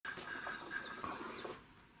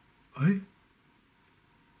Hey?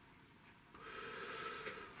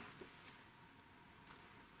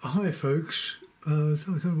 Hi folks, I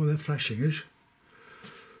don't know what that flashing is.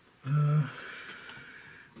 Oh.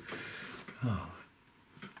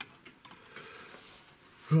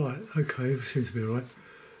 Right, okay, seems to be right.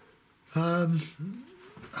 On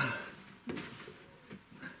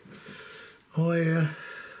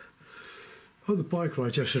the bike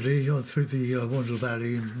ride yesterday through the Wandle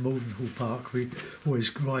Valley in Malden Hall Park, we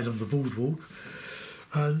always ride on the boardwalk,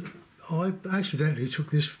 and I accidentally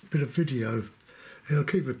took this bit of video. It'll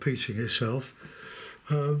keep repeating itself.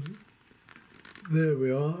 There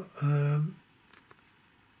we are.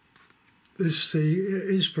 This is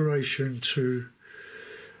the inspiration to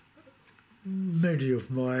many of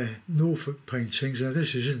my Norfolk paintings. Now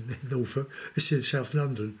this isn't in Norfolk, it's in South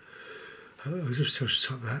London. I'll just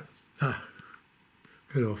tuck that.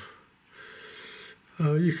 Get off.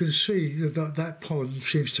 You can see that pond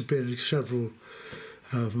seems to be in several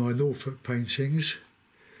of my Norfolk paintings.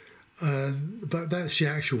 But that's the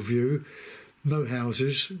actual view. No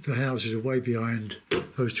houses. The houses are way behind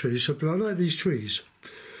those trees. But I like these trees.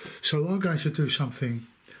 So I'm going to do something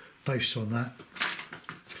based on that.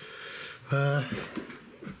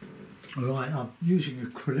 Right, I'm using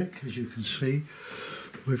acrylic, as you can see.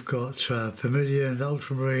 We've got vermilion,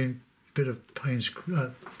 ultramarine, bit of Payne's,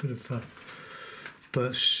 bit of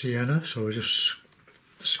burnt sienna. So I just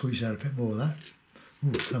squeeze out a bit more of that.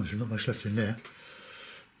 Ooh, there's not much left in there.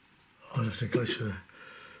 I'll have to go to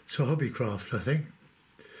Hobbycraft, I think.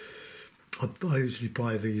 I usually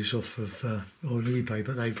buy these off of on eBay,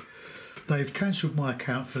 but they've cancelled my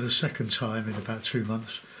account for the second time in about 2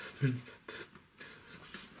 months.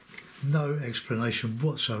 No explanation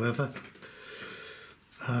whatsoever.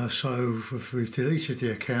 So we've deleted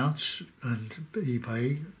the account and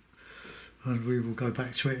eBay, and we will go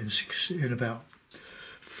back to it in about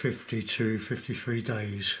 50 to 53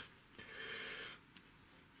 days.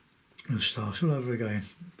 And start all over again.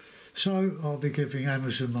 So I'll be giving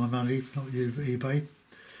Amazon my money, not you, eBay.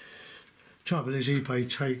 Trouble is, eBay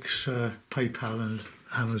takes PayPal and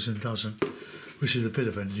Amazon doesn't, which is a bit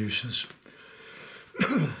of a nuisance.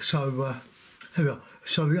 So there we are.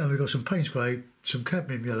 So we've got some Payne's grey, some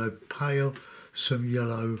cadmium yellow pale, some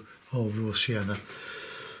yellow raw sienna.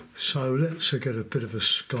 So let's get a bit of a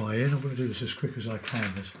sky in. I'm going to do this as quick as I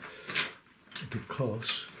can,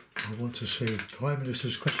 because I want to see Prime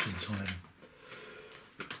Minister's question time.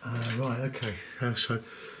 Right, okay, so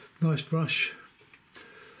nice brush.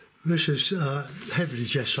 This is heavily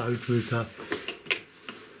gessoed with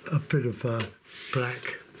a bit of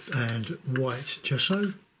black and white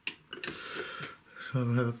gesso. So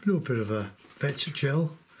I'm going to have a little bit of a vet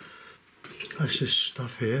gel. That's this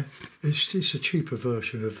stuff here. It's a cheaper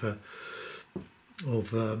version of the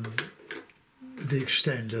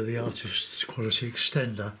extender, the artist's quality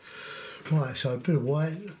extender. Right, so a bit of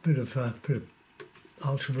white, a bit of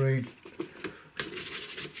ultramarine.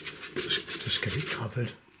 Just get it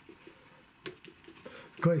covered.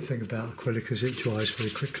 Great thing about acrylic is it dries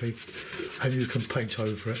very quickly, and you can paint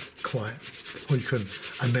over it or you can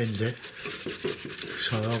amend it.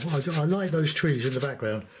 So I like those trees in the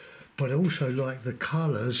background, but I also like the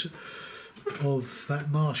colours of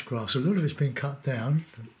that marsh grass. A lot of it's been cut down.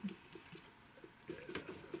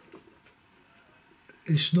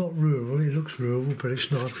 It's not rural, it looks rural, but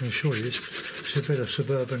it's not, I can assure you, it's a bit of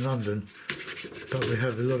suburban London, but we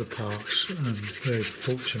have a lot of parks, and I'm very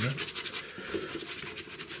fortunate.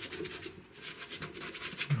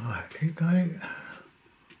 Right, keep going.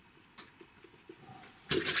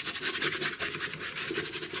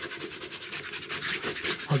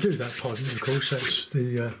 I'll do that pond, of course, that's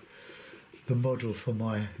the model for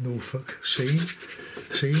my Norfolk scenes.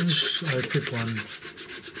 I did one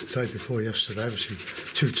day before yesterday, obviously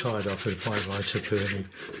too tired after the bike ride to do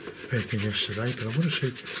anything yesterday, but I want to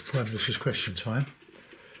see Prime Minister's question time.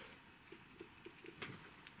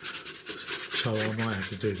 So I might have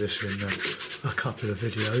to do this in a couple of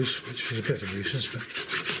videos, which is a bit of a nuisance, but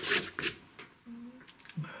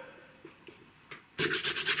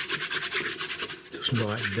just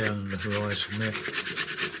lighten down the horizon there.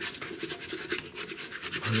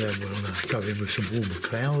 And then we'll go in with some warmer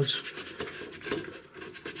clouds.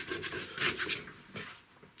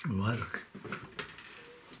 Right, look.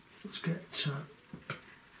 Let's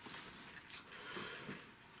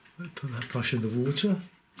put that brush in the water,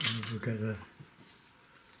 and we'll get a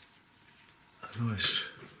nice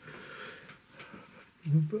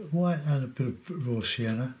white and a bit of raw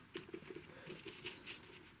sienna.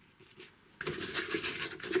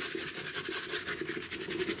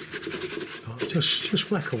 Just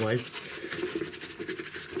whack away.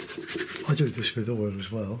 I do this with oil as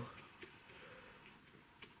well.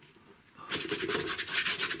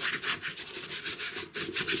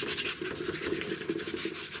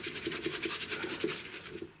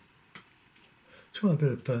 Try a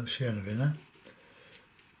bit of burnt sienna in that.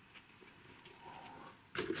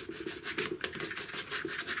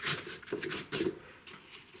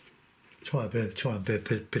 Try and be a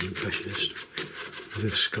bit impressionist with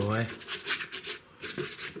the sky.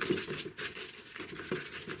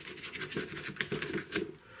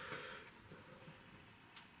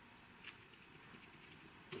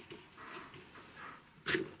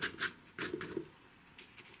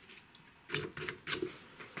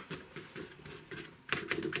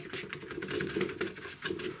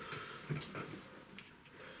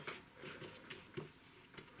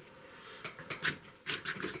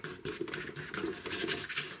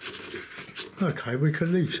 Okay, we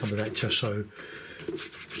can leave some of that just so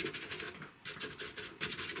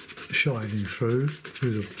shining through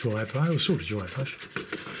the dry brush, or sort of dry brush.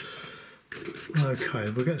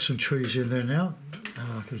 Okay, we'll get some trees in there now.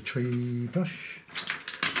 I'll get a tree brush.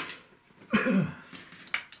 This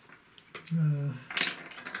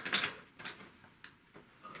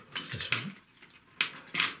one.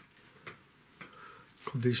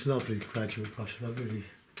 Got these lovely graduate brushes, they're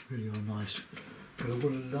really are nice. But I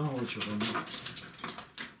want a larger one.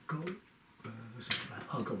 There's a flat.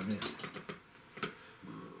 I've got one here.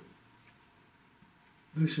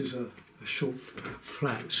 This is a short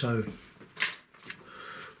flat, so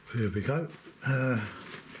here we go.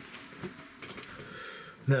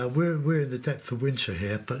 Now we're in the depth of winter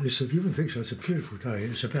here, but you wouldn't think so. It's a beautiful day.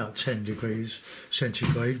 It's about 10 degrees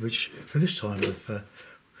centigrade, which for this time of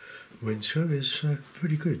winter is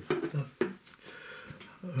pretty good.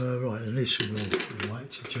 Right, I need some more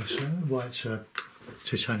white, just white's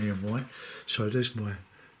titanium white. So there's my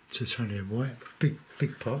titanium white, big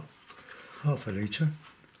pot, half a litre.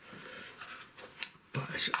 But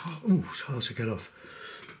it's hard to get off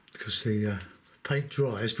because the paint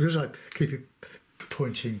dries. Because I keep it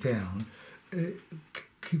pointing down, it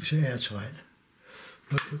keeps it airtight.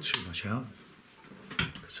 Don't put too much out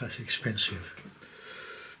because that's expensive.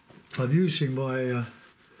 I'm using my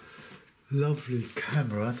lovely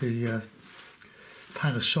camera, the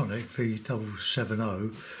Panasonic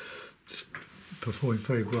V770, performing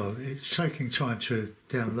very well. It's taking time to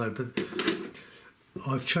download, but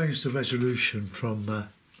I've changed the resolution from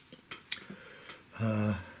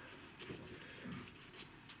let's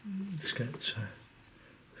get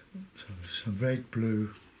some red,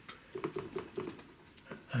 blue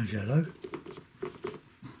and yellow.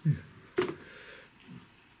 Yeah.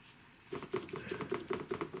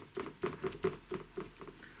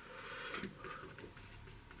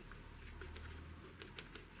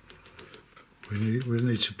 We'll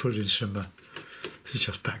need to put in some, this is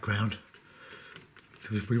just background,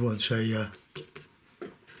 because we want some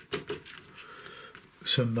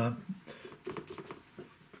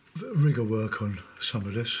rigger work on some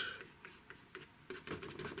of this.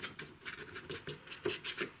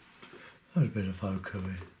 A bit of ochre, a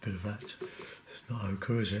bit of that. It's not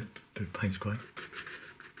ochre, is it? A bit of Payne's grey.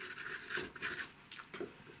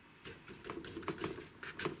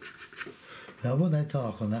 Now I want that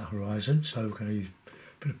dark on that horizon, so we're going to use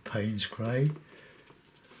a bit of Payne's grey.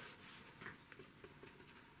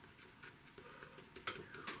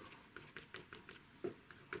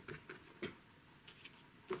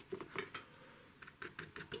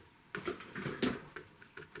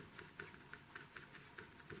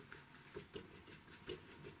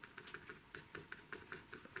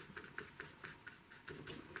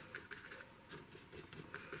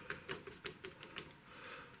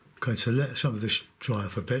 Going to let some of this dry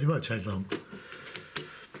off a bit, it won't take long.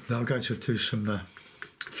 Now I'm going to do some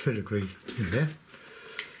filigree in there.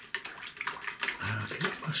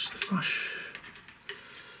 Brush.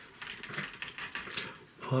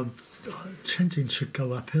 I'm tending to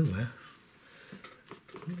go uphill there.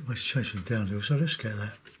 Let's change them downhill, so let's get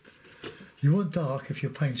that. You want dark if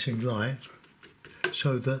you're painting light,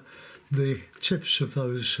 so that the tips of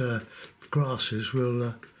those grasses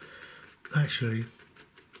will actually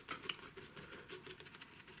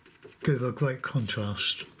give a great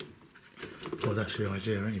contrast. Well, that's the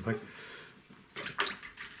idea anyway.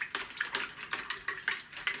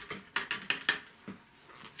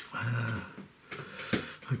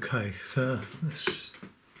 Okay, so let's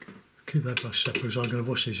keep that brush separate because I'm going to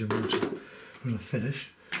wash these in water when I finish.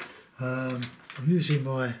 I'm using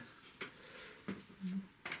one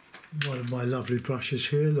of my lovely brushes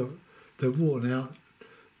here. Look, they're worn out,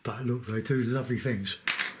 but look, they do lovely things.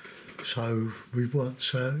 So we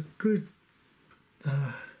want good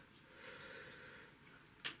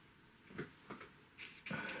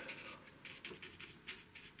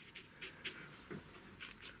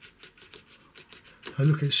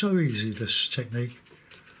look, it's so easy, this technique.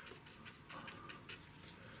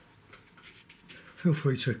 feel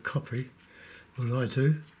free to copy what I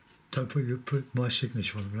do. Don't put my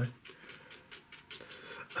signature on them,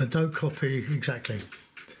 and don't copy exactly.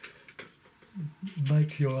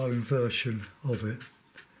 Make your own version of it.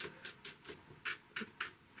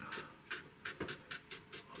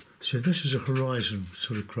 So this is a horizon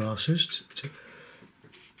sort of grasses,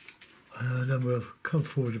 and then we'll come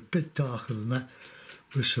forward a bit darker than that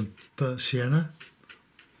with some burnt sienna.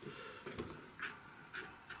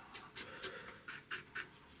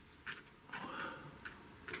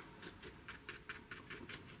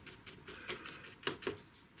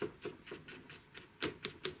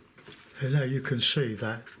 And now you can see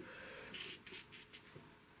that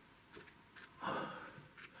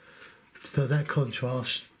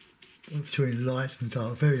contrast between light and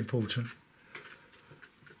dark, very important.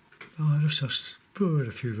 Oh, let's just put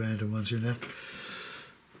a few random ones in there.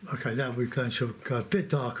 Okay, now we're going to go a bit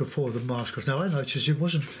darker for the marsh, because now I noticed it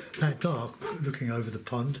wasn't that dark looking over the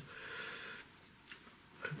pond.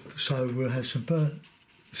 So we'll have some burnt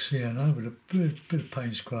sienna with a bit of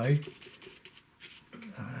Payne's grey,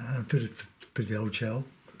 a bit of the old gel.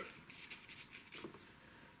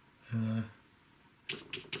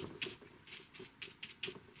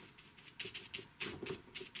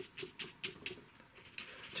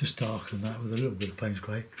 Just darken that with a little bit of Payne's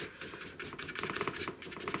grey.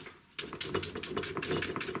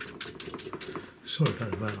 Sorry about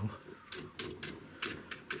the rattle.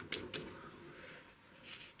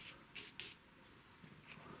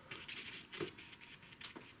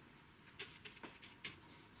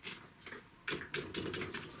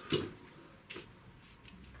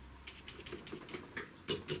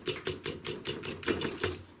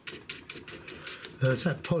 There's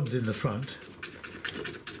that pond in the front.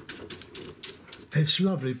 It's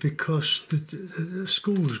lovely because the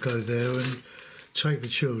schools go there and take the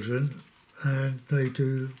children, and they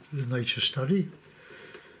do the nature study,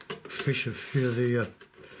 fish a few of the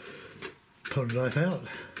pond life out,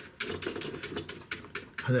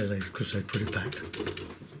 and then because they put it back.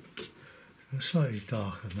 It's slightly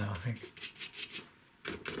darker now, I think.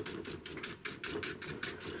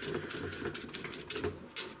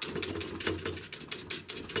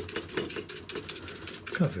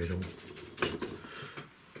 Cover it all.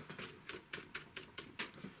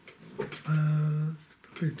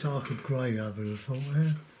 A bit darker grey, I would have thought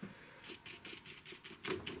there.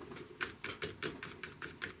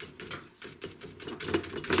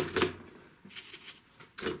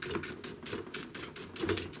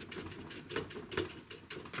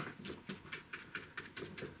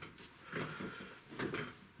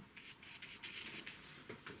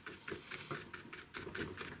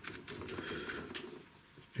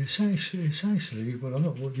 It's actually, well, I'm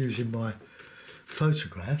not using my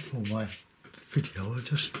photograph or my video, I'm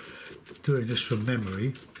just doing this from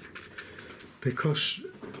memory, because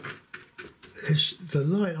it's the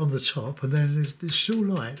light on the top, and then it's still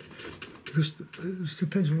light because it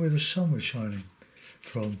depends on where the sun was shining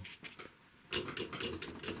from.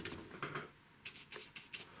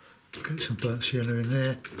 Get some burnt sienna in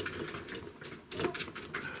there.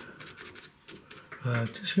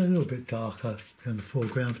 Just a little bit darker in the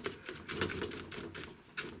foreground,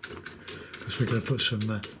 because we're going to put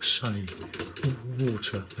some sunny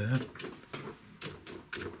water there.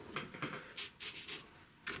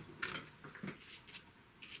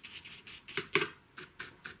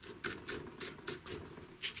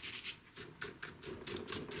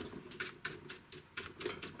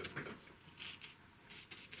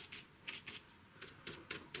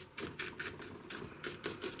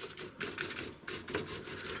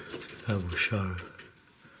 That will show.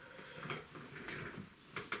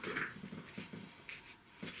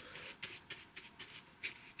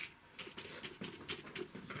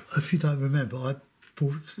 If you don't remember, I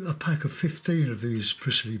bought a pack of 15 of these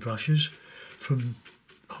bristly brushes from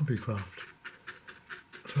Hobbycraft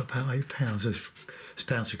for about £8. It's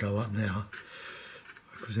bound to go up now,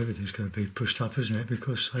 because everything's going to be pushed up, isn't it?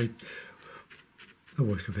 Because they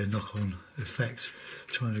always could be a knock-on effect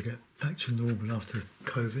trying to get back to normal after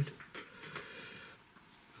COVID.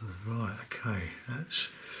 Right, okay, that's.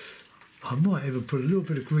 I might even put a little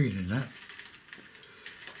bit of green in that.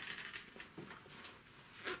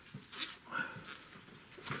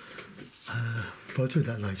 But I'll do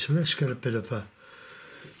that later. So let's get a bit of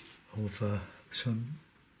some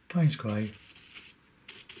Payne's grey.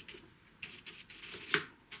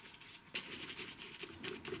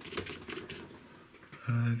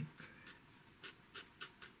 And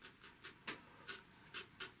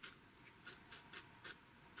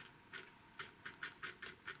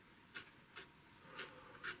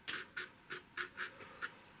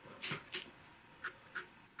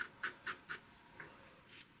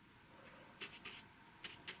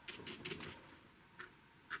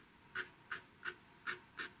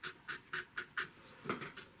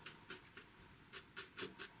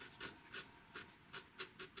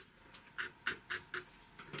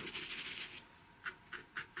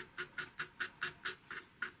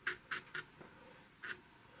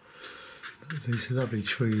these lovely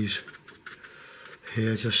trees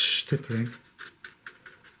here, just stippling.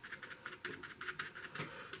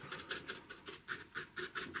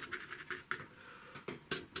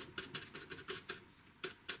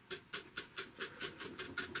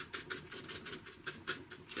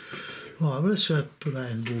 Right, well, let's put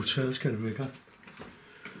that in water. Let's get a rigger.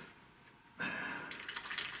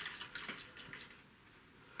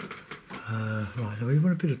 Right, now we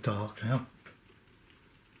want a bit of dark now.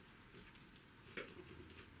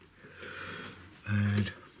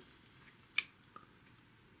 And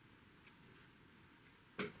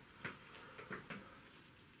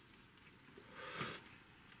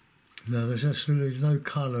no, there's absolutely no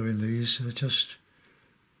colour in these. They're just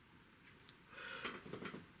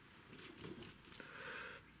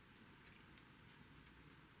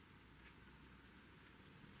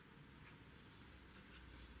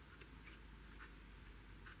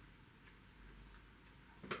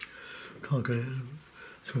can't get it.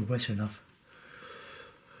 It's all wet enough.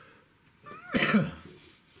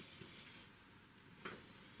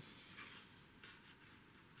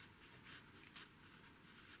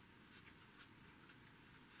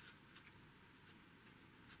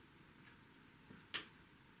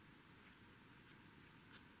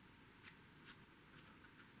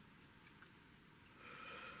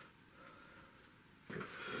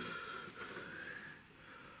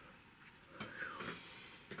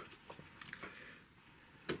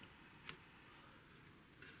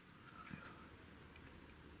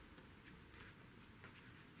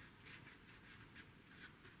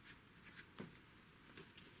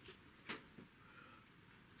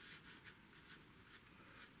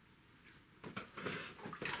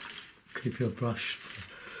 Keep your brush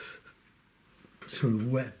sort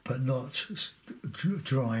of wet but not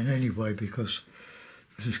drying anyway, because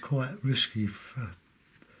this is quite risky for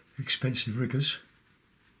expensive riggers.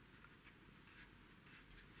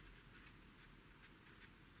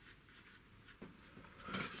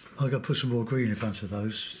 I'm going to put some more green in front of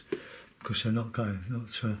those because they're not going,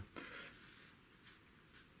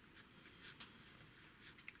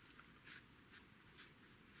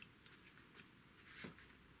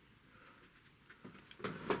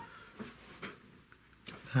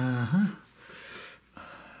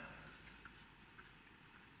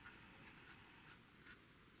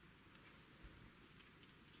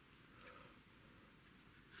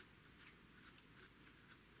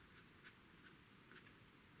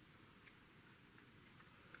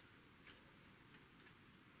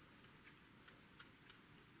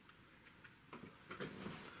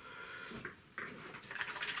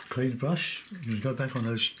 clean brush. You can go back on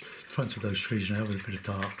those fronts of those trees now with a bit of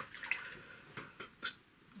dark.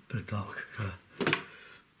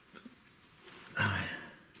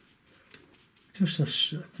 Just a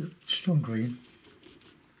strong green.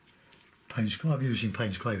 Payne's grey. I'm using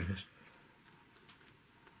Payne's grey with this.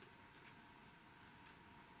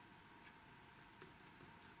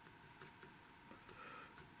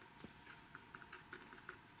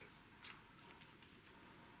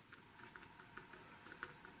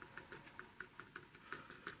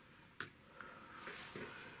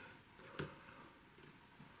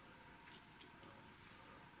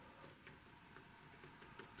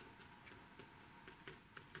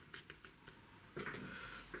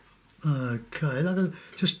 Okay, I'm going to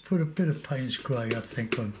just put a bit of Payne's grey, I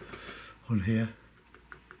think, on here,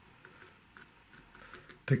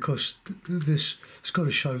 because this it's got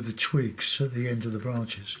to show the twigs at the end of the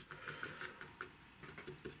branches.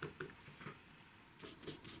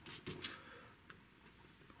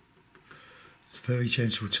 It's a very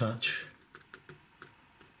gentle touch.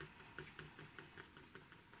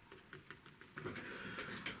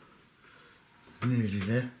 Nearly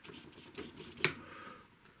there.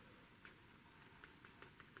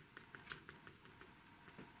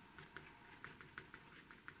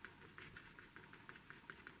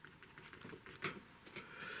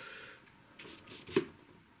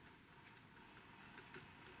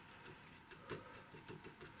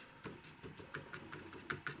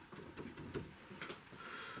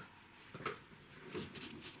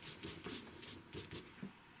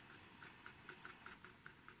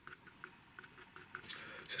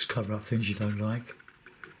 Just cover up things you don't like.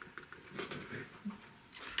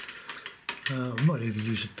 I might even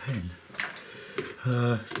use a pen.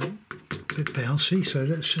 A bit bouncy, so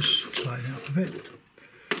let's just tighten it up a bit.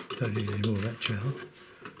 Don't need any more of that gel,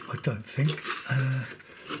 I don't think.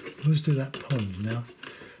 Let's do that pond now.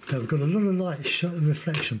 Now we've got a lot of light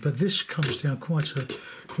reflection, but this comes down quite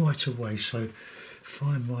a way. So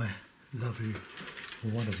find my lovely,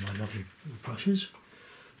 or one of my lovely brushes.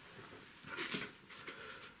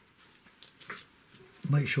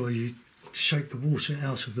 Make sure you shake the water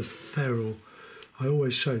out of the ferrule. I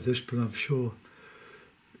always say this, but I'm sure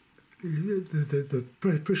the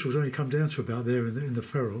bristles only come down to about there in the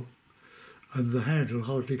ferrule, and the handle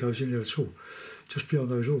hardly goes in there at all, just beyond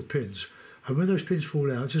those little pins. And when those pins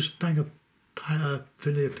fall out, just bang a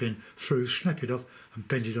veneer pin through, snap it off, and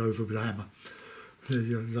bend it over with a hammer.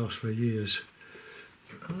 It'll last for years.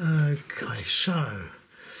 Okay, so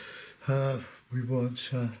we want,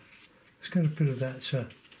 let's get a bit of that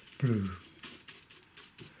blue.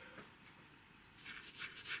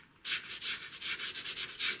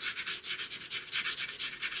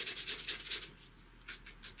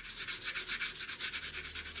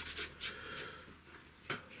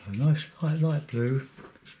 A nice light blue.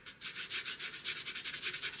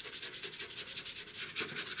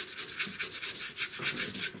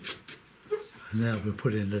 And now we'll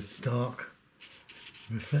put in the dark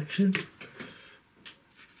reflection.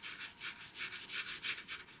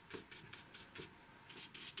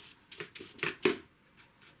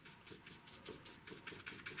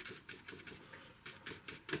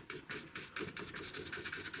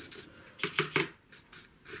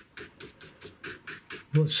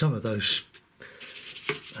 Want some of those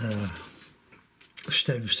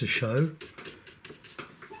stems to show.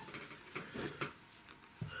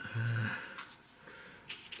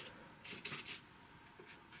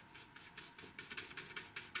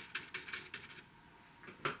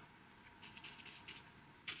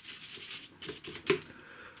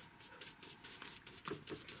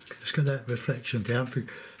 Let's get that reflection down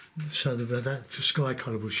so that sky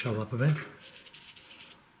colour will show up a bit.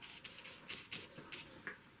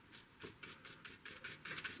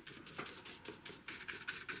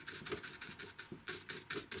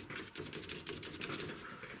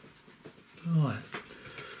 Right,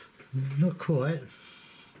 not quite.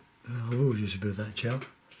 I will use a bit of that gel.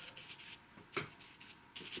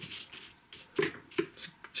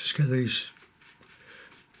 Just get these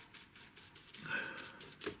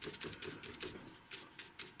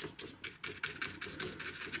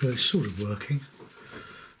well, it's sort of working,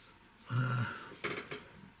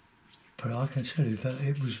 but I can tell you that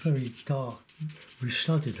it was very dark. We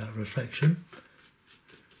studied that reflection.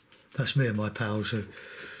 That's me and my pals,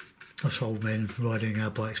 us old men riding our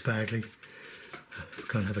bikes badly.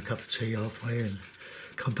 Go and have a cup of tea halfway and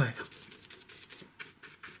come back.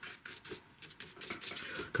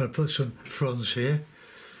 Got to put some fronds here.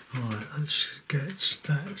 All right, let's get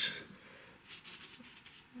that.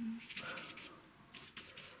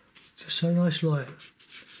 Just a nice light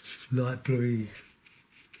bluey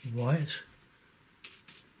white.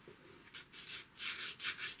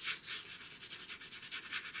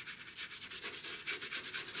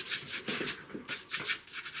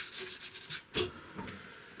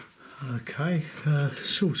 Okay,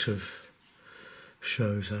 sort of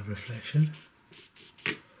shows that reflection.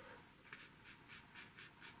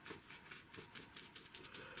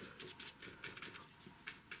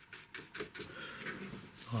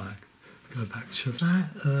 Right, go back to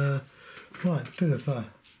that. Right, a bit of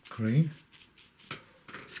green.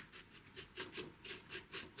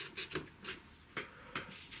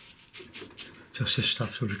 Just this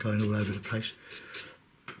stuff sort of going all over the place.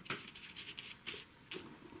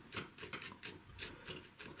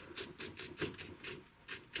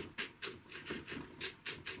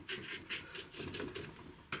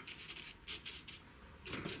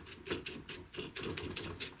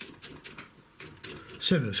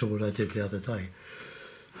 Similar to what I did the other day.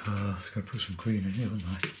 I was going to put some green in here, wasn't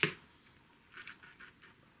I?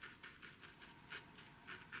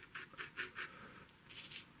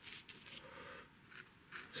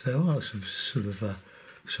 So there are some sort of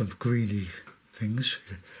some greeny things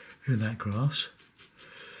in that grass,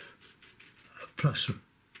 plus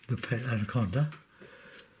the pet anaconda.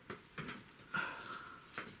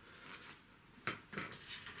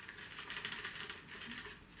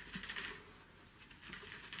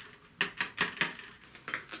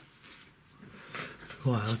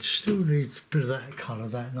 Right, I'd still need a bit of that colour,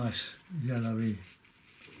 that nice yellowy.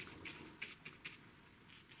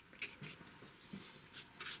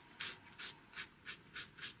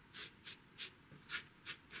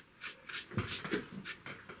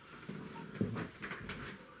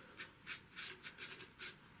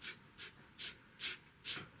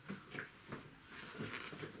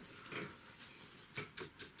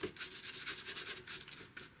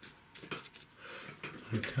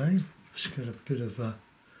 Okay, let's get a bit of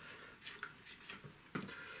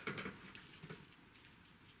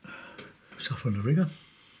stuff on the rigger.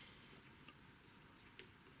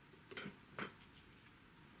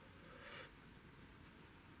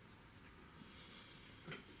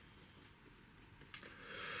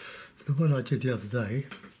 the one I did the other day,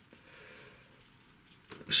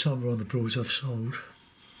 some are on the broads I've sold.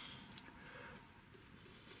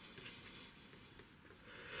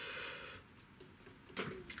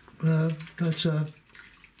 That's I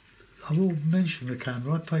will mention the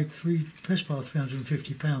camera. I paid best part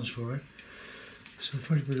 £350 for it. So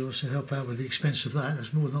if anybody wants to help out with the expense of that,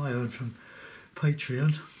 that's more than I earned from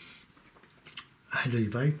Patreon and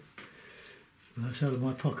eBay. And that's out of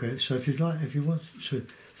my pocket. So if you want to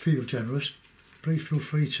feel generous, please feel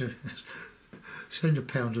free to send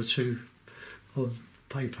 £1 or £2 on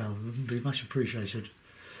PayPal. It would be much appreciated.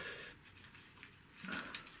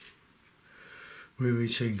 We're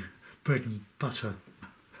eating bread and butter.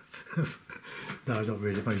 No, not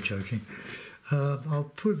really, I'm joking.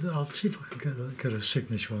 I'll see if I can get a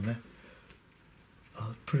signature on there.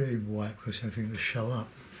 I'll put it in white because everything will show up.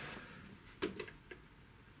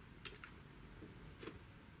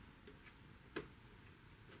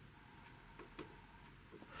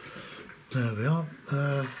 There we are.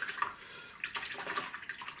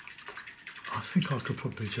 I think I could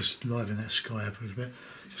probably just liven that sky up a little bit,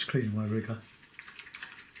 just cleaning my rigger.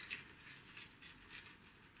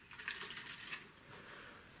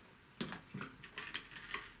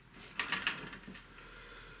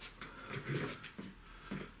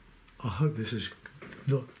 I hope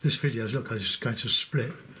this video is not going to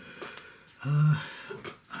split. Right,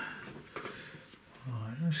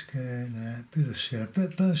 let's get a bit of sienna.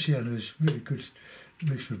 Burnt sienna is really good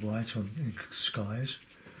mixed with white in skies.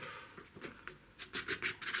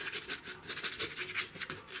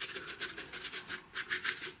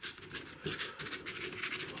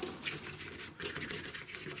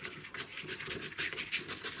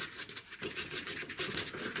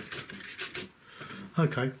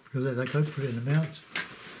 Okay, we'll let that go, put it in the mount.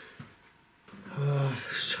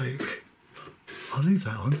 Let's take, I'll leave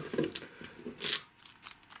that on.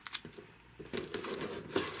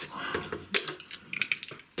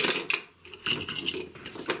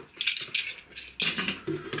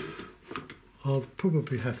 I'll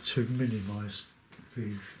probably have to minimise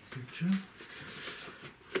the picture.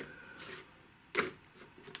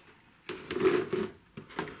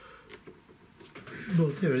 Well,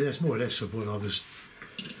 there it is, more or less of what I was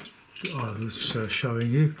showing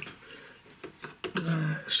you.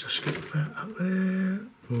 Let's just get that up there.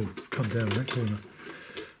 Oh, come down that corner.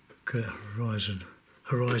 Get that horizon.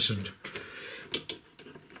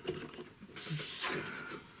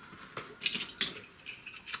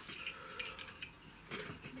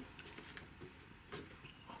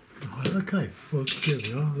 Right, okay, well, there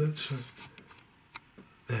we are. That's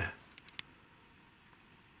there.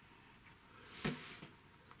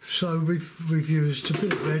 So we've used a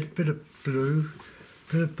bit of red, bit of blue,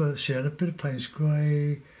 bit of burnt sienna, bit of Payne's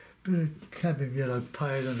grey, bit of cadmium yellow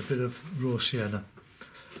pale, and a bit of raw sienna.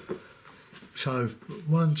 So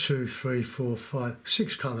 1, 2, 3, 4, 5,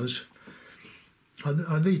 6 colours.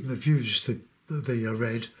 I needn't have used the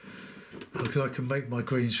red because I can make my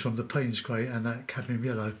greens from the Payne's grey and that cadmium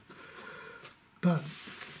yellow. But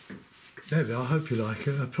there we are. I hope you like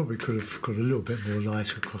it. I probably could have got a little bit more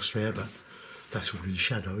light across there, but that's all in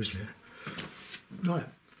shadow, isn't it? Right,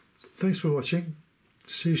 thanks for watching.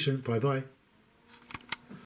 See you soon. Bye bye.